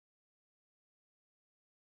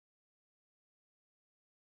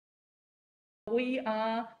we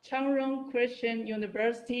are Chang Jung Christian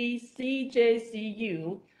University,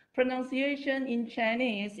 CJCU. Pronunciation in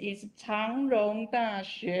Chinese is Chang荣大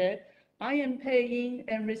学. I am paying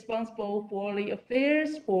and responsible for the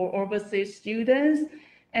affairs for overseas students.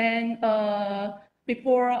 And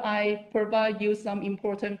before I provide you some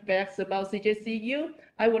important facts about CJCU,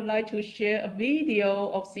 I would like to share a video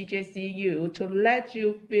of CJCU to let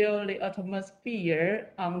you feel the atmosphere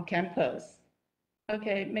on campus.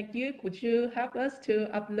 Okay, Maggie, could you help us to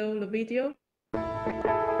upload the video?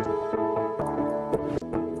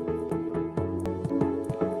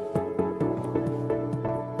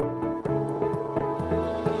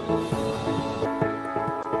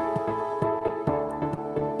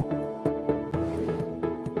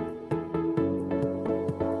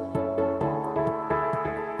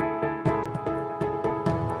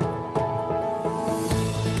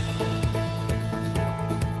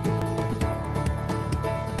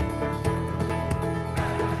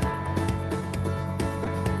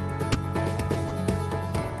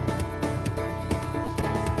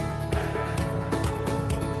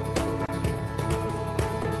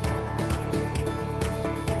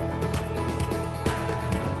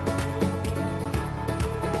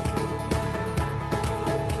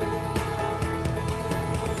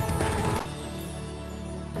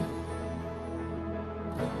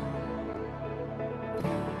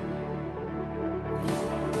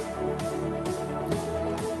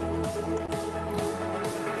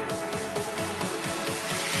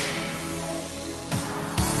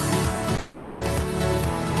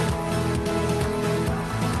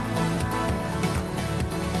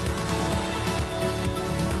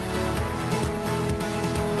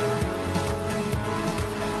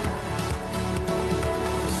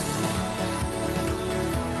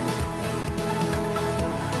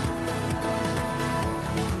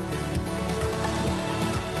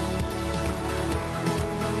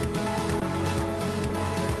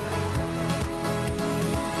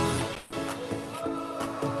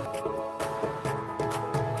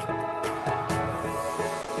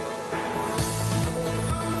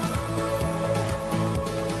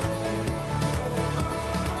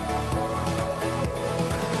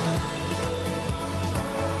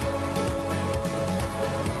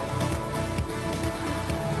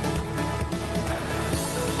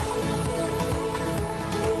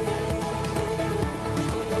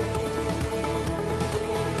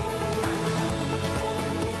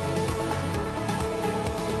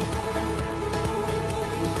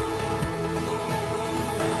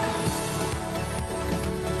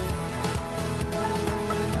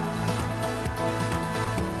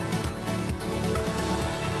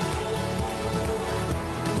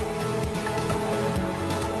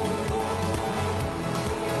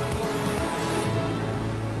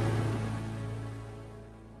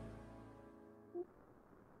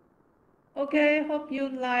 Okay, hope you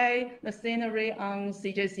like the scenery on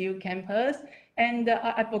CJCU campus. And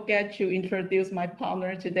I forget to introduce my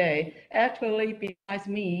partner today. Actually, besides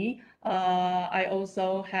me, I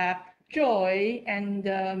also have Joy and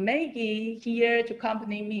Maggie here to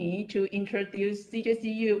accompany me to introduce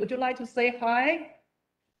CJCU. Would you like to say hi?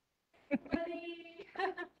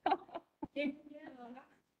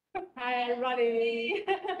 Hi, everybody.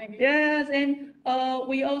 Yes, and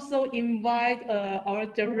we also invite our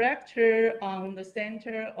director on the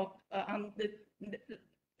Center of on the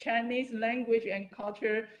Chinese Language and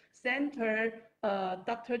Culture Center,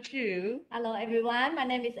 Dr. Chu. Hello, everyone. My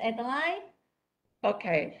name is Adeline.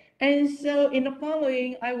 Okay, and so in the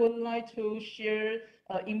following, I would like to share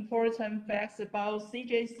important facts about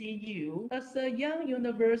CJCU. As a young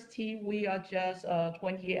university, we are just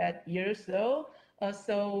 28 years old.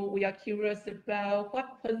 So we are curious about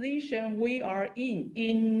what position we are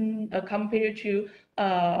in compared to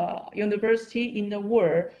university in the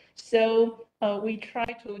world. So we try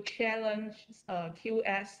to challenge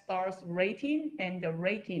QS stars rating and the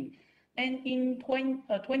rating. And in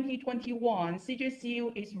 2021,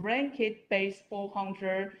 CJCU is ranked base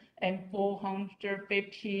 400 and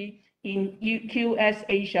 450 in QS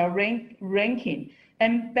Asia ranking,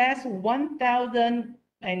 and best 1,000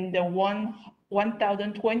 and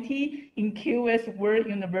 1,020 in QS World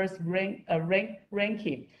Universe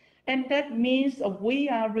ranking. And that means we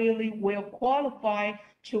are really well qualified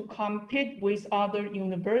to compete with other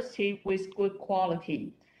universities with good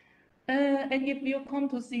quality. And if you come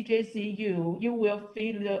to CJCU, you will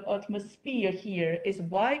feel the atmosphere here is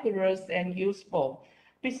vigorous and useful.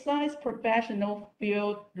 Besides professional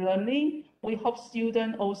field learning, we hope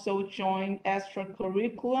students also join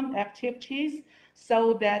extracurricular activities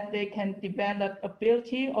so that they can develop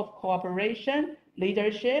ability of cooperation,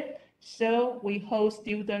 leadership, So we hold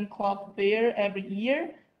student club fair every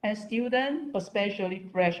year, and students, especially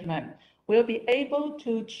freshmen, will be able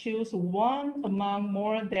to choose one among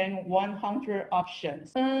more than 100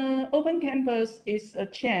 options. Open Campus is a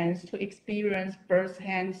chance to experience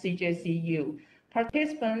firsthand CJCU.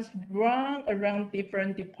 Participants run around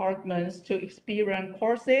different departments to experience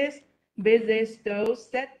courses, visit those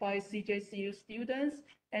set by CJCU students,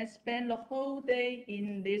 and spend the whole day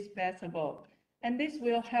in this festival. And this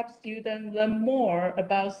will help students learn more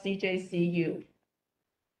about CJCU.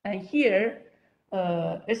 And here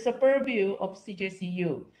is a purview of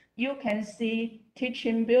CJCU. You can see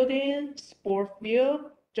teaching building, sport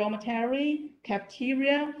field, dormitory,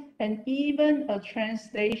 cafeteria, and even a train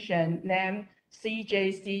station named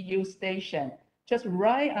CJCU Station, just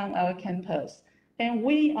right on our campus. And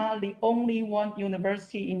we are the only one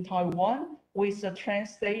university in Taiwan with a train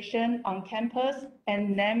station on campus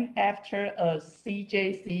and named after a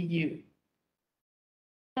CJCU.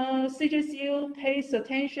 CJCU pays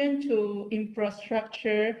attention to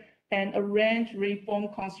infrastructure and arrange reform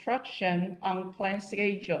construction on planned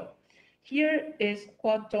schedule. Here is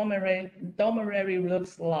what dormitory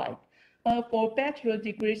looks like. For bachelor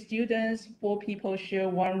degree students, 4 people share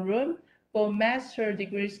one room. For master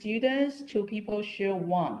degree students, 2 people share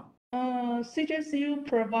one. CJCU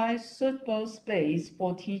provides suitable space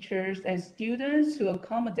for teachers and students to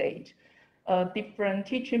accommodate different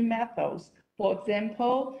teaching methods. For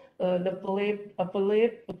example, the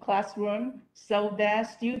flipped classroom so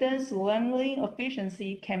that students' learning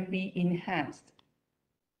efficiency can be enhanced.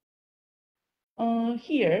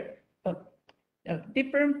 Here,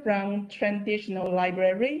 different from traditional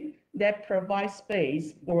library that provide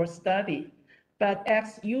space for study, but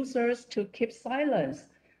asks users to keep silence.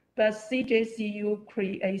 But CJCU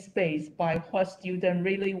creates space by what students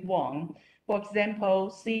really want. For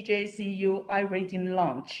example, CJCU iReading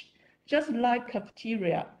Lounge. Just like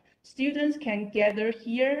cafeteria, students can gather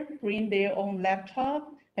here, bring their own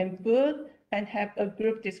laptop and food, and have a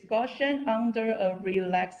group discussion under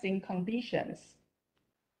relaxing conditions.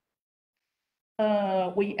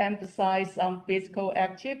 We emphasize on physical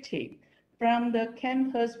activity. From the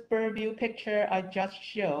campus purview picture I just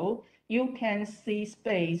showed, you can see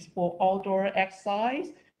space for outdoor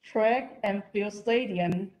exercise, track and field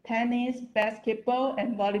stadium, tennis, basketball,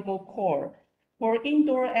 and volleyball court. For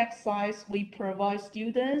indoor exercise, we provide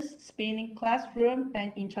students spinning classroom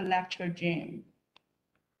and intellectual gym.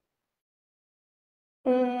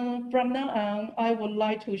 From now on, I would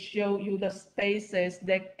like to show you the spaces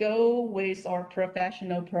that go with our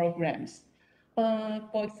professional programs.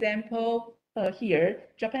 For example, here,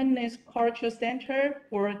 Japanese Culture Center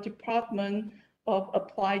for Department of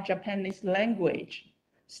Applied Japanese Language.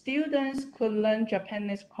 Students could learn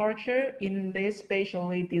Japanese culture in this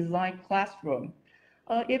specially designed classroom.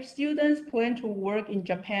 If students plan to work in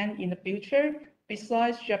Japan in the future,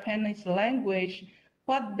 besides Japanese language,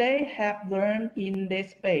 what they have learned in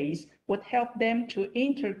this space would help them to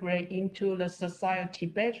integrate into the society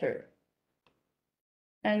better.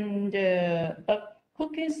 And a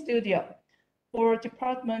cooking studio for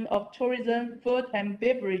Department of Tourism, Food and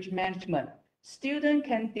Beverage Management. Students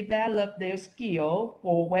can develop their skill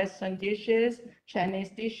for Western dishes, Chinese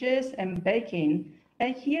dishes, and baking.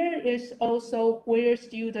 And here is also where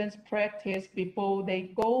students practice before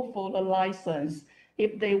they go for the license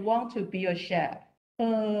if they want to be a chef.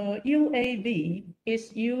 UAV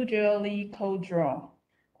is usually called drone,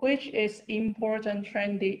 which is important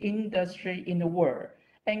trendy industry in the world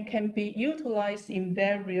and can be utilized in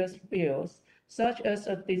various fields, such as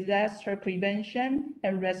disaster prevention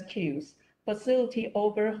and rescues, facility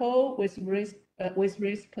overhaul with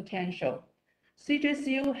risk potential.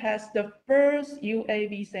 CJCU has the first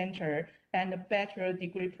UAV center and a bachelor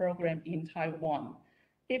degree program in Taiwan.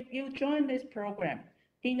 If you join this program,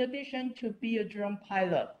 in addition to be a drone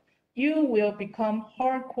pilot, you will become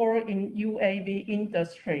hardcore in UAV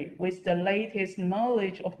industry with the latest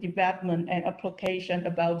knowledge of development and application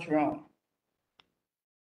about drone.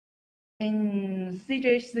 And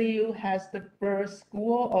CJCU has the first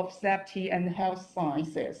School of Safety and Health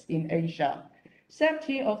Sciences in Asia.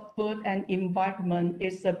 Safety of food and environment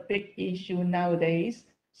is a big issue nowadays,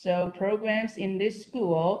 so programs in this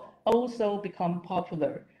school also become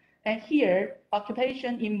popular. And here,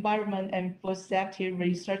 Occupation Environment and Food Safety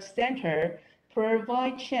Research Center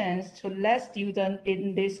provide chance to let students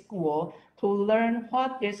in this school to learn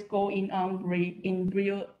what is going on in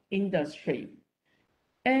real industry.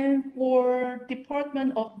 And for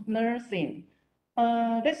Department of Nursing,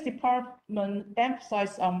 this department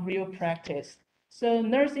emphasizes on real practice. So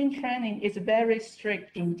nursing training is very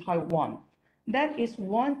strict in Taiwan. That is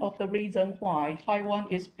one of the reasons why Taiwan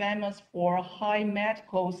is famous for high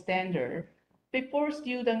medical standard. Before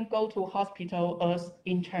students go to hospital as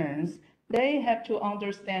interns, they have to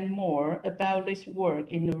understand more about this work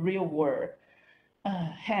in the real world.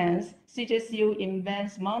 Hence, CJCU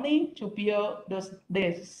invests money to build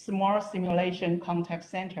this smart simulation contact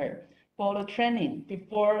center for the training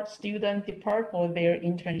before students depart for their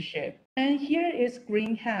internship. And here is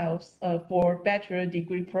greenhouse for bachelor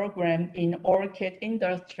degree program in orchid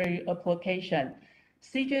industry application.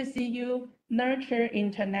 CJCU nurture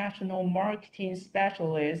international marketing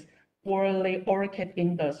specialists for the orchid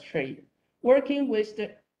industry. Working with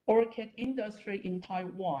the orchid industry in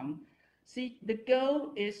Taiwan, the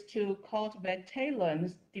goal is to cultivate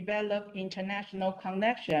talents, develop international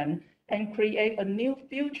connection, and create a new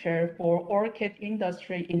future for orchid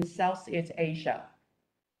industry in Southeast Asia.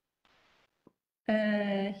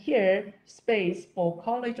 Here, space for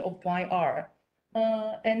College of Fine Art.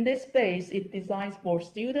 And this space is designed for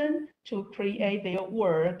students to create their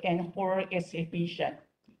work and for exhibition.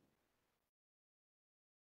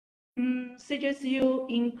 CJCU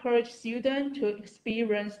encourage students to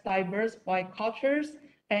experience diversified cultures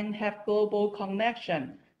and have global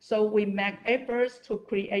connection. So we make efforts to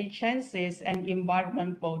create chances and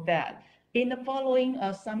environment for that. In the following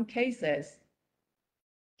are some cases.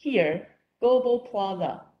 Here, Global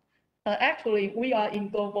Plaza. Actually, we are in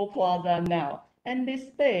Global Plaza now. And this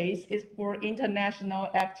space is for international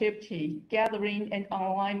activity, gathering, and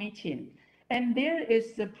online meeting. And there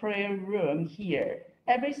is a prayer room here.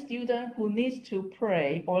 Every student who needs to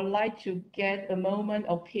pray or like to get a moment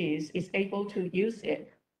of peace is able to use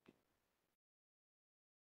it.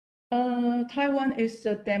 Taiwan is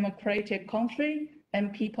a democratic country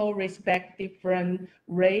and people respect different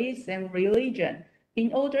race and religion.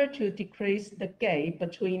 In order to decrease the gap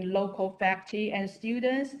between local faculty and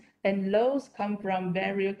students, and those come from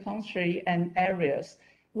various countries and areas,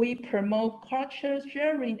 we promote culture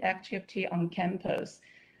sharing activity on campus.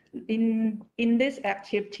 In this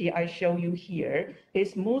activity I show you here,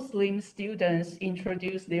 is Muslim students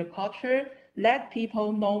introduce their culture, let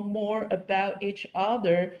people know more about each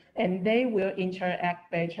other, and they will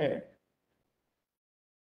interact better.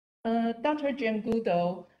 Dr. Chang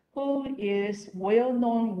Jung, who is well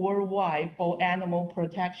known worldwide for animal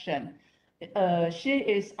protection, she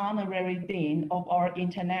is honorary dean of our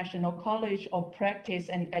International College of Practice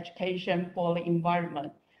and Education for the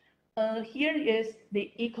Environment. Here is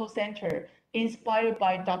the Eco Center inspired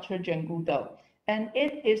by Dr. Chang Jung, and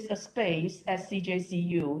it is a space at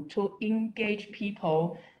CJCU to engage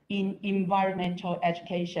people in environmental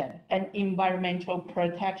education and environmental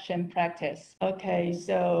protection practice. Okay,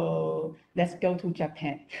 so let's go to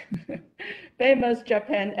Japan. Famous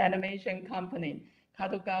Japan animation company,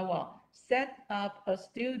 Kadokawa, set up a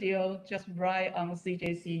studio just right on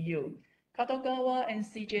CJCU. Kadokawa and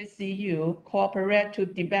CJCU cooperate to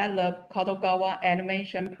develop Kadokawa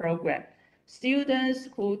animation program. Students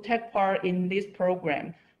who take part in this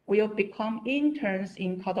program will become interns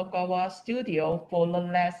in Kadokawa studio for the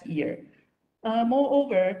last year.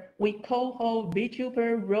 Moreover, we co-hold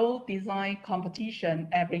VTuber role design competition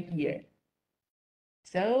every year.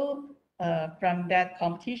 So from that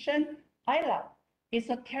competition, Ayla is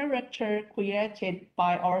a character created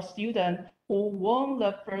by our student who won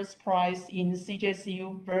the first prize in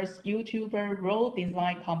CJCU first YouTuber role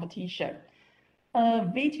design competition.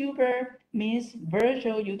 VTuber means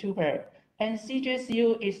virtual YouTuber, and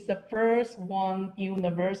CJCU is the first one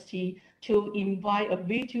university to invite a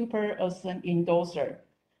VTuber as an endorser.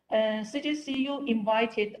 CJCU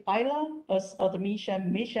invited Ayla as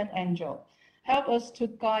admission mission angel, help us to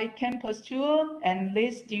guide campus tour and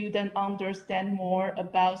let students understand more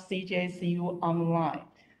about CJCU online.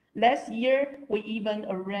 Last year, we even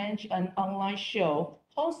arranged an online show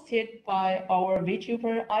hosted by our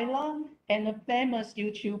VTuber Ayla and a famous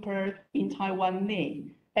YouTuber in Taiwan,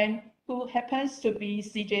 Ning, and who happens to be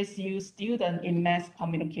CJCU student in mass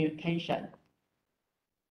communication.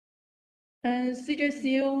 And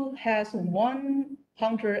CJCU has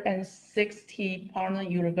 160 partner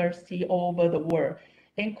universities all over the world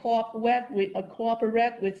and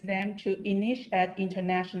cooperate with them to initiate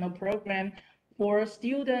international programs for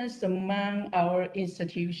students among our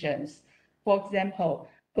institutions. For example,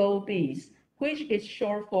 GOBES, which is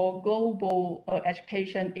short for Global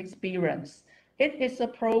Education Experience. It is a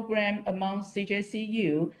program among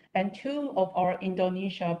CJCU and two of our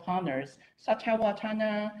Indonesia partners, Satya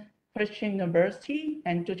Christian University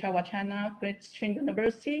and Wacana Christian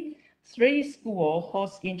University. 3 schools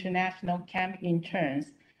host international camp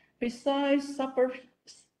interns. Besides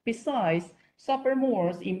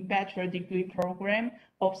sophomores in bachelor degree program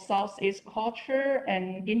of Southeast culture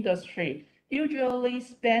and industry usually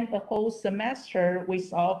spend a whole semester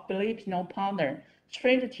with our Filipino partner,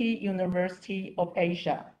 Trinity University of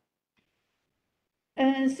Asia.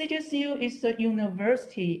 And CJCU is a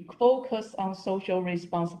university focused on social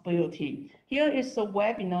responsibility. Here is a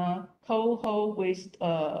webinar co-hosted with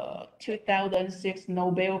 2006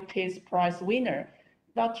 Nobel Peace Prize winner,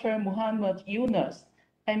 Dr. Muhammad Yunus,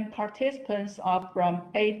 and participants are from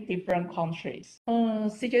 8 different countries.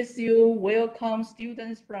 CJCU welcomes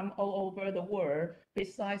students from all over the world.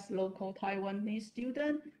 Besides local Taiwanese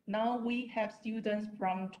students, now we have students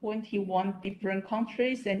from 21 different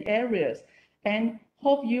countries and areas, and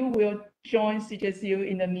hope you will join CJCU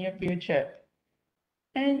in the near future.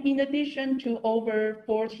 And in addition to over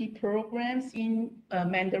 40 programs in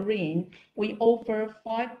Mandarin, we offer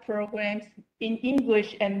 5 programs in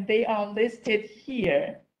English, and they are listed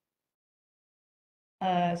here.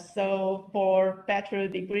 So for bachelor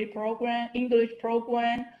degree program, English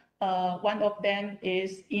program, one of them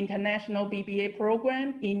is International BBA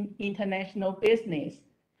program in International Business.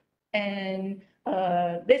 And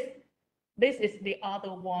this is the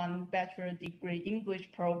other one, bachelor degree English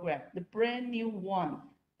program, the brand new one,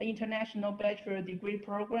 the International Bachelor Degree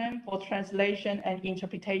Program for Translation and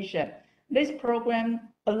Interpretation. This program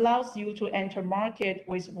allows you to enter market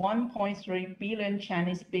with 1.3 billion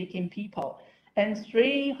Chinese-speaking people and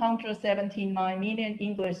 379 million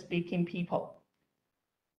English-speaking people.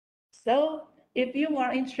 So if you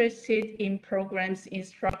are interested in programs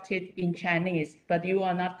instructed in Chinese, but you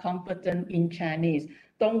are not confident in Chinese,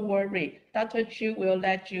 don't worry. Dr. Chu will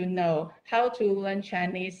let you know how to learn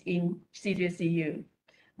Chinese in CJCU.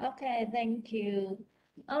 Okay, thank you.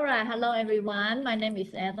 All right, hello everyone. My name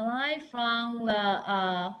is Adeline from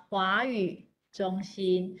the 华语中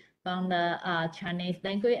心 from the Chinese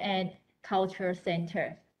Language and Culture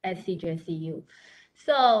Center at CJCU.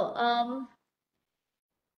 So,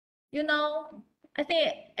 you know, I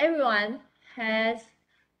think everyone has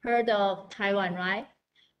heard of Taiwan, right?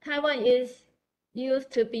 Taiwan is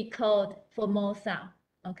used to be called Formosa.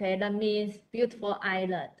 Okay, that means beautiful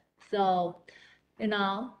island. So, you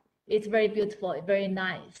know, it's very beautiful, very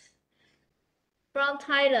nice. From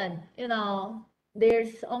Thailand, you know,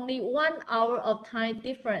 there's only 1 hour of time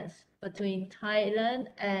difference between Thailand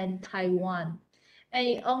and Taiwan. And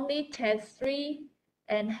it only takes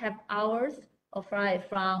 3.5 hours of flight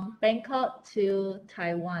from Bangkok to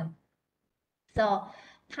Taiwan. So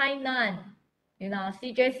Tainan, you know,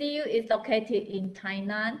 CJCU is located in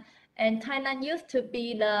Tainan, and Tainan used to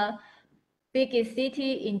be the biggest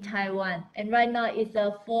city in Taiwan, and right now it's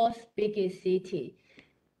the 4th biggest city.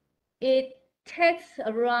 It takes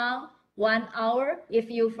around 1 hour if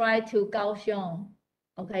you fly to Kaohsiung.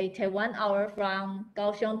 Okay, it takes 1 hour from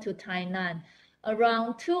Kaohsiung to Tainan,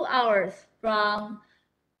 around 2 hours from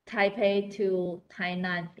Taipei to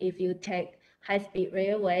Tainan if you take high-speed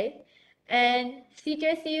railway. And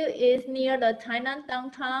CJCU is near the Tainan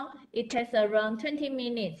downtown. It takes around 20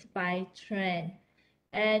 minutes by train.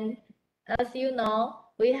 And as you know,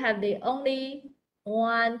 we have the only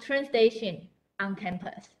one train station on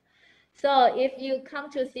campus. So if you come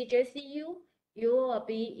to CJCU, you will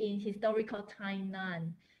be in historical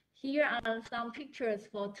Tainan. Here are some pictures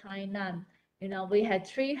for Tainan. You know, we had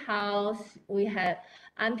tree house, we had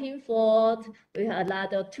Anping Fort, we had a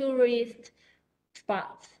lot of tourist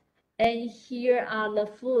spots. And here are the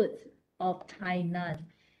foods of Tainan.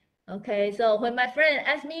 Okay, so when my friend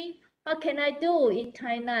asked me, what can I do in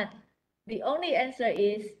Tainan? The only answer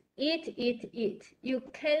is eat, eat, eat. You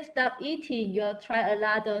can't stop eating. You'll try a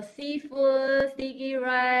lot of seafood, sticky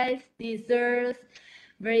rice, desserts,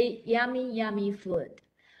 very yummy, yummy food.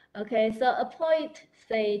 Okay, so a poet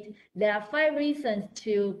said there are 5 reasons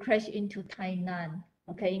to crash into Tainan.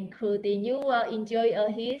 Okay, including you will enjoy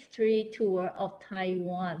a history tour of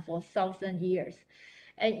Taiwan for 1,000 years,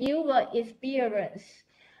 and you will experience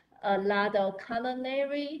a lot of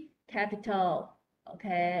culinary capital.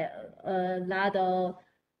 Okay, a lot of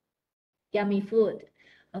yummy food.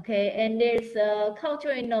 Okay, and there's a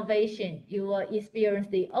cultural innovation. You will experience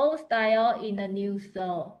the old style in a new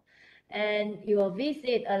soul, and you will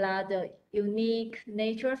visit a lot of unique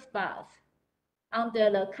nature spots under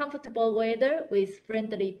the comfortable weather with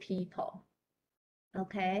friendly people.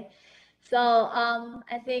 Okay, so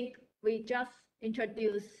I think we just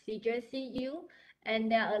introduced CJCU,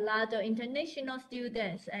 and there are a lot of international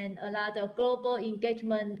students and a lot of global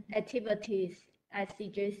engagement activities at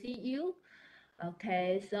CJCU.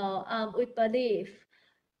 Okay, so we believe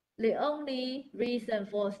the only reason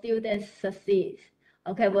for students succeed,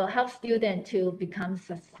 okay, will help students to become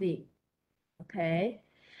succeed. Okay,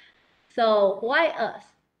 So why us?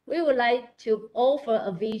 We would like to offer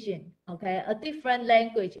a vision, okay? A different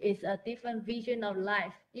language is a different vision of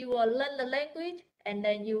life. You will learn the language and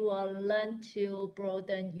then you will learn to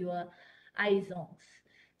broaden your horizons.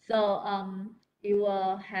 So you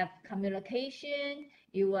will have communication,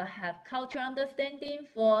 you will have cultural understanding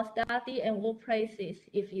for study and workplaces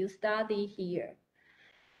if you study here.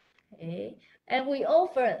 Okay, and we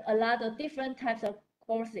offer a lot of different types of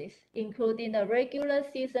courses, including the regular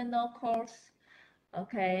seasonal course.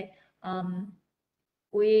 Okay,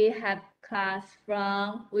 we have class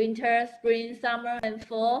from winter, spring, summer, and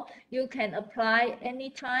fall. You can apply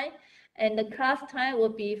anytime, and the class time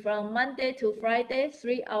will be from Monday to Friday,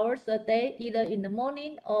 3 hours a day, either in the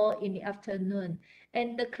morning or in the afternoon.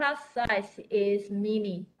 And the class size is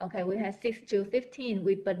mini. Okay, we have 6 to 15.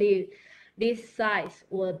 We believe this size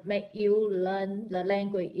will make you learn the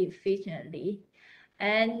language efficiently.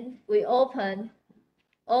 And we open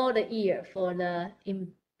all the year for the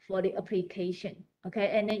application.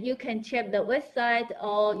 Okay, and then you can check the website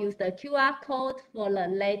or use the QR code for the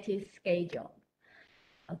latest schedule.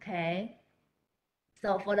 Okay,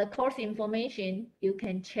 so for the course information, you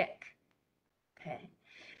can check. Okay,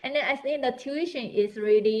 and then I think the tuition is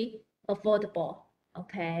really affordable.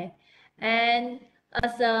 Okay, and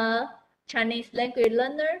as a Chinese language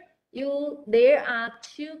learner, there are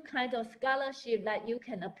two kinds of scholarship that you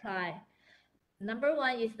can apply. Number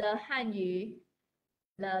one is the Hanyu,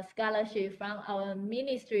 the scholarship from our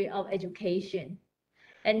Ministry of Education.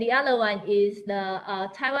 And the other one is the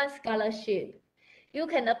Taiwan scholarship. You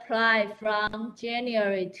can apply from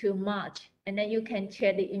January to March, and then you can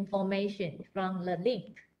check the information from the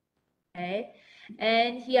link. Okay,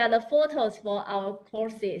 and here are the photos for our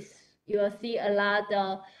courses. You will see a lot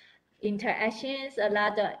of interactions, a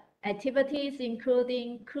lot of activities,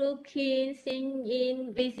 including cooking,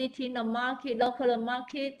 singing, visiting the market, local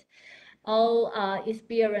market, all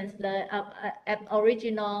experience the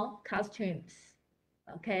original costumes.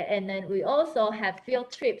 Okay, and then we also have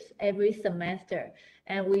field trips every semester,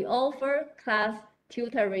 and we offer class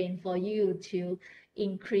tutoring for you to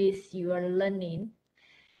increase your learning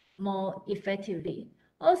more effectively.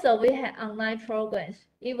 Also, we have online programs.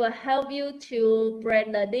 It will help you to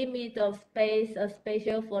break the limit of space,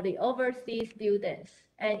 especially for the overseas students,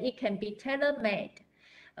 and it can be tailor-made.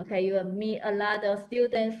 Okay, you will meet a lot of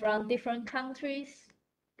students from different countries.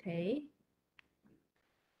 Okay.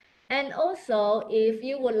 And also, if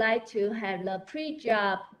you would like to have the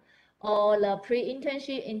pre-job or the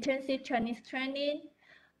pre-internship intensive Chinese training,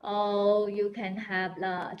 or you can have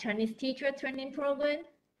the Chinese teacher training program,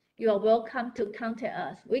 you are welcome to contact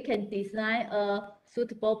us. We can design a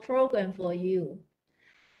suitable program for you.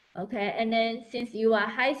 Okay, and then since you are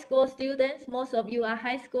high school students, most of you are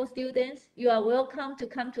high school students, you are welcome to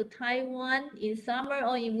come to Taiwan in summer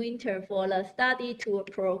or in winter for the study tour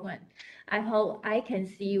program. I hope I can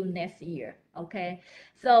see you next year. Okay,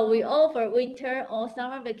 so we offer winter or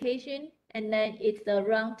summer vacation, and then it's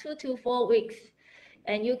around 2 to 4 weeks,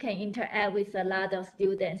 and you can interact with a lot of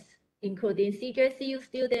students, including CJCU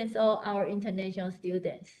students or our international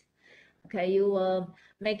students. Okay, you will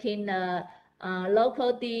making the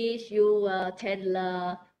local dish, you will take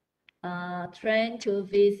the train to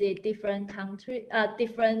visit different country,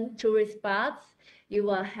 different tourist spots. You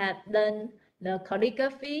will have learn the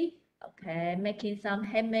calligraphy, okay, making some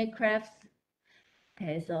handmade crafts.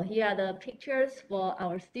 Okay, so here are the pictures for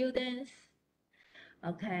our students.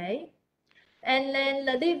 Okay, and then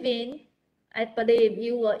the living, I believe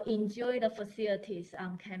you will enjoy the facilities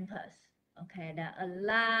on campus. Okay, there are a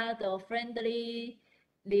lot of friendly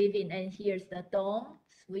living, and here's the dorm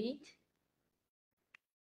suite.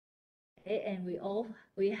 Okay, and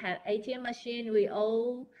we have ATM machine. We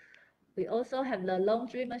also have the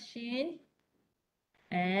laundry machine.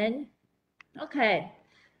 And okay,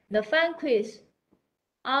 the fun quiz.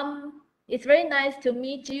 It's very nice to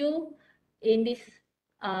meet you in this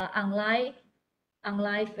online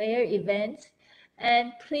fair event.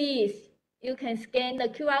 And please, you can scan the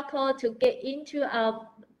QR code to get into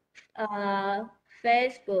our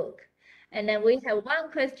Facebook. And then we have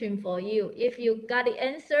one question for you. If you got the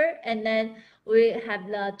answer, and then we have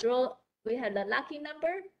the lucky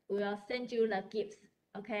number, we will send you the gifts.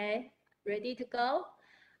 Okay, ready to go?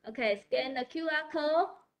 Okay, scan the QR code.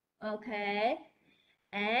 Okay,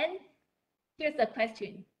 and here's the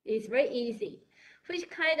question. It's very easy. Which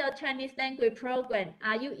kind of Chinese language program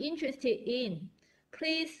are you interested in?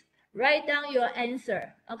 Please write down your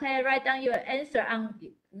answer. Okay, write down your answer on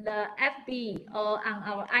the FB or on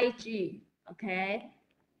our IG. Okay,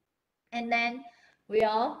 and then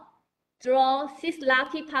we'll draw 6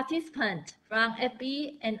 lucky participants from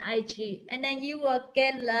FB and IG, and then you will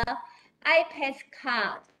get the iPad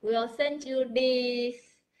card. We'll send you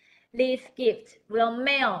this gift. We'll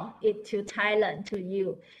mail it to Thailand to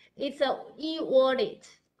you. It's a e-wallet.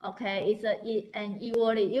 Okay, it's an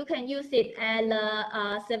e-wallet. You can use it at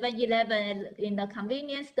the 7-Eleven in the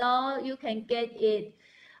convenience store. You can get it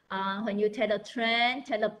when you take the train,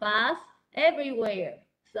 take the bus, everywhere.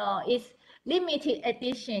 So it's limited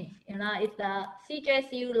edition. You know, it's the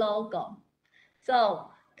CJCU logo. So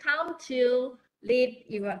come to leave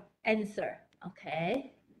your answer.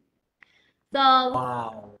 Okay. So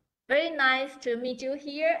Wow. very nice to meet you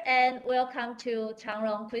here, and welcome to Chang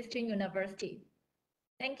Jung Christian University.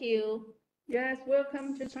 Thank you. Yes,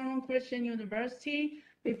 welcome to Chang Jung Christian University.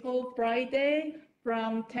 Before Friday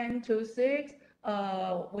from 10 to 6,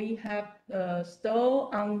 we have a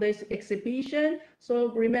stall on this exhibition. So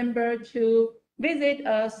remember to visit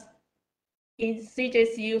us in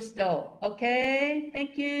CJCU stall. Okay,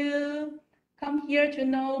 thank you. Come here to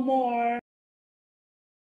know more.